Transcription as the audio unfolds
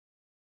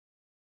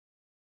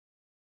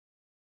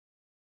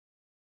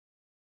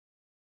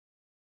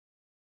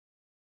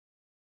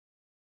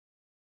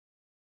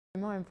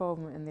My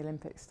involvement in the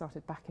Olympics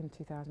started back in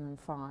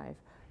 2005,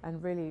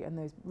 and really in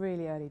those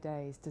really early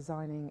days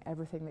designing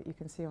everything that you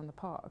can see on the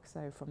park,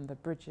 so from the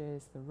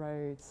bridges, the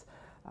roads,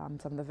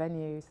 some of the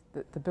venues,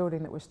 the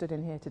building that we're stood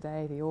in here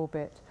today, the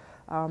orbit,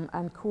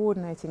 and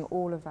coordinating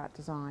all of that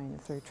design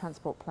through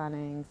transport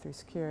planning, through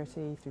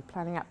security, through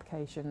planning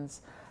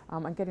applications,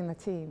 and getting the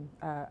team,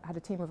 had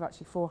a team of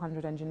actually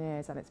 400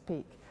 engineers at its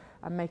peak,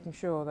 and making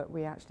sure that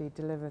we actually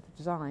deliver the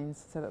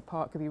designs so that the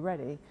park could be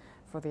ready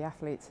for the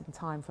athletes in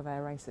time for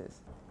their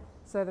races.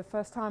 So the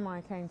first time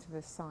I came to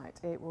this site,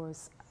 it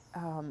was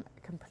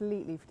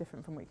completely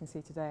different from what you can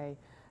see today.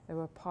 There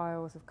were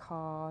piles of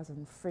cars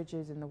and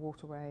fridges in the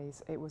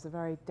waterways. It was a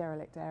very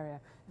derelict area.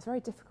 It's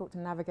very difficult to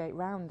navigate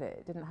around it.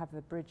 It didn't have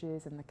the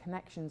bridges and the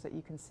connections that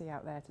you can see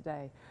out there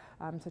today.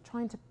 So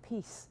trying to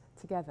piece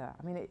together,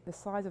 I mean, the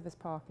size of this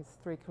park is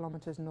 3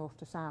 kilometres north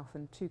to south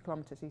and 2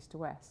 kilometres east to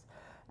west,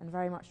 and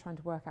very much trying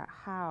to work out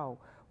how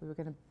we were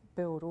going to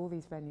build all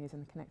these venues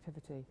and the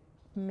connectivity.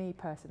 For me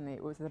personally,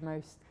 it was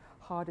the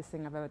hardest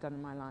thing I've ever done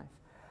in my life.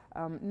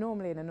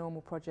 Normally in a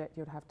normal project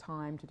you'd have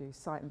time to do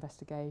site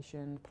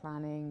investigation,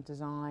 planning,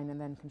 design and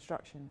then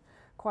construction.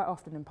 Quite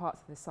often in parts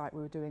of this site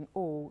we were doing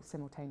all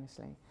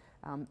simultaneously.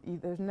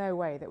 There's no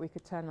way that we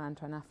could turn around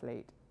to an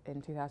athlete in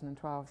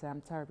 2012 and say,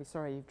 I'm terribly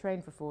sorry, you've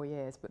trained for 4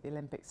 years but the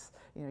Olympics,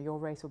 your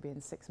race will be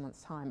in 6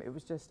 months' time. It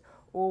was just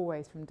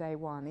always from day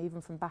one,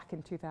 even from back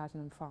in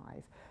 2005,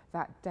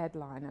 that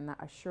deadline and that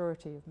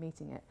assurity of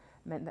meeting it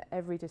meant that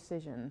every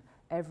decision,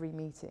 every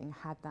meeting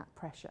had that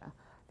pressure.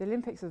 The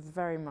Olympics was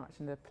very much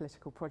a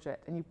political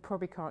project, and you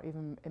probably can't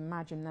even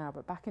imagine now,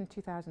 but back in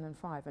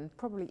 2005 and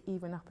probably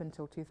even up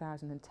until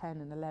 2010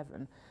 and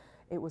 11,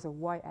 it was a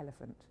white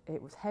elephant.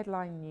 It was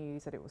headline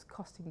news that it was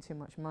costing too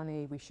much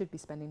money, we should be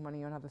spending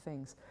money on other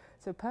things.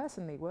 So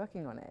personally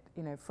working on it,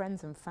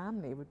 friends and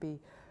family would be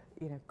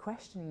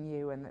questioning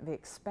you and the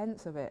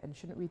expense of it and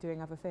shouldn't we be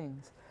doing other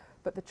things.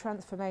 But the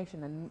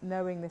transformation and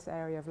knowing this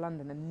area of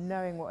London and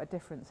knowing what a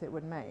difference it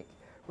would make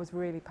was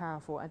really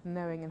powerful, and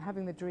knowing and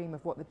having the dream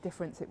of what the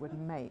difference it would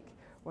make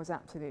was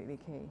absolutely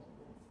key.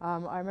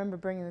 I remember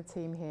bringing the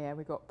team here,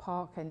 we got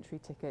park entry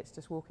tickets,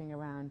 just walking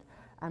around,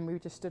 and we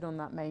just stood on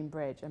that main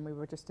bridge and we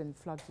were just in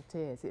floods of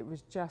tears. It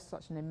was just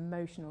such an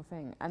emotional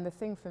thing, and the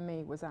thing for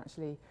me was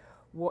actually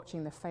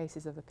watching the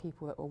faces of the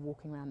people that were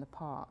walking around the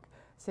park,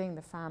 seeing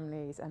the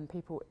families and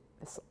people,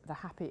 the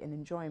happy and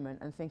enjoyment,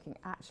 and thinking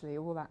actually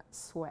all that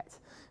sweat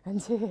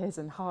and tears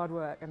and hard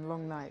work and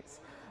long nights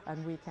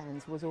and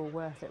weekends was all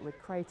worth it. We'd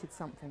created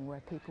something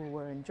where people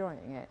were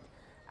enjoying it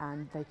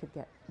and they could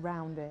get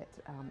round it,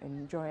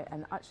 enjoy it,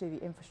 and actually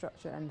the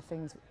infrastructure and the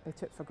things they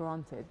took for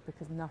granted,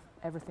 because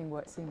everything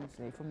worked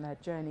seamlessly from their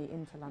journey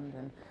into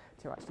London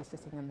to actually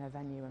sitting in their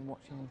venue and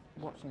watching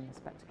the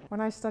spectacle. When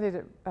I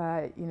studied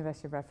at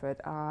University of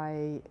Bradford,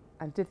 I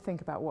did think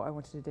about what I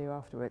wanted to do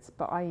afterwards,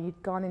 but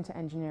I'd gone into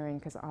engineering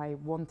because I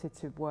wanted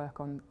to work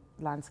on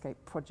landscape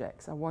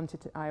projects. I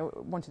wanted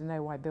to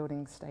know why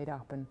buildings stayed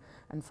up, and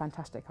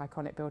fantastic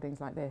iconic buildings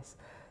like this.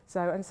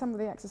 So, and some of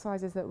the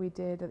exercises that we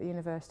did at the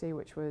university,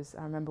 which was,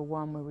 I remember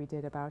one where we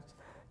did about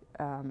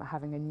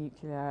having a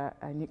nuclear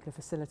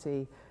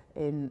facility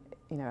in,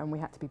 and we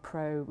had to be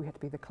we had to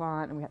be the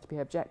client and we had to be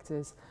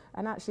objectors,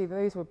 and actually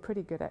those were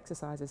pretty good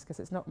exercises because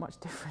it's not much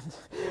different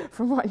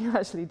from what you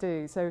actually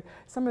do. So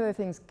some of the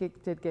things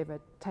did give a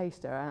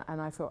taster,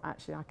 and I thought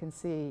actually I can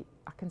see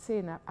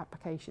an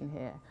application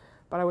here.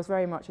 But I was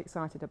very much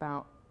excited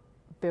about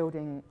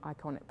building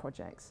iconic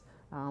projects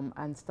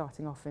and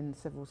starting off in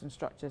civils and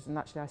structures. And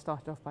actually I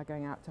started off by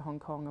going out to Hong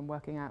Kong and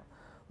working out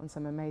on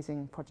some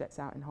amazing projects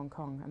out in Hong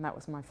Kong. And that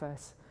was my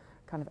first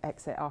kind of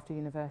exit after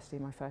university,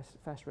 my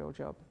first real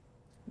job.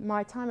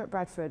 My time at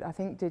Bradford, I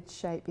think, did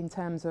shape in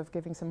terms of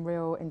giving some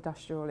real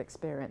industrial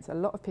experience. A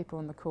lot of people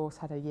on the course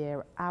had a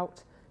year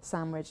out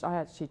sandwiched. I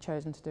had actually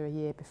chosen to do a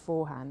year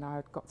beforehand. I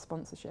had got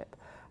sponsorship.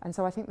 And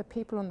so I think the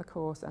people on the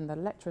course and the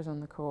lecturers on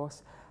the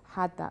course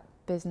had that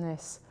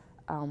business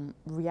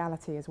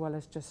reality as well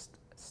as just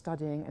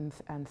studying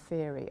and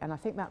theory. And I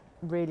think that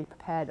really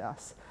prepared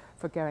us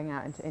for going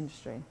out into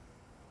industry.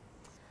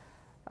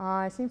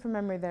 I seem from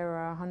memory there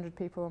were 100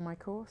 people on my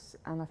course,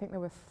 and I think there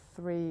were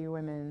 3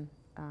 women,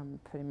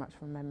 pretty much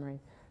from memory.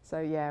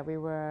 So yeah, we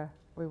were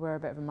a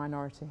bit of a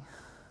minority.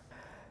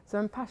 So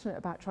I'm passionate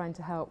about trying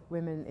to help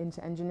women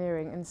into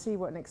engineering and see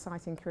what an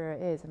exciting career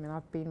it is. I mean,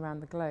 I've been around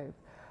the globe.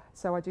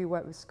 So I do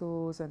work with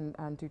schools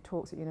and do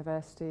talks at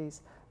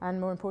universities,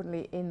 and more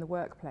importantly in the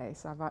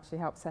workplace. I've actually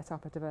helped set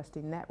up a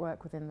diversity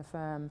network within the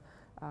firm,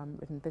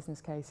 written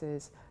business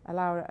cases,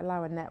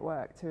 allow a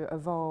network to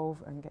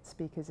evolve and get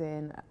speakers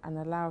in, and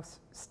allow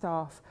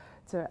staff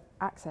to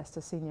access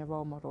to senior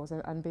role models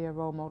and be a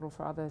role model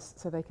for others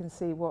so they can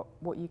see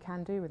what you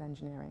can do with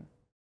engineering.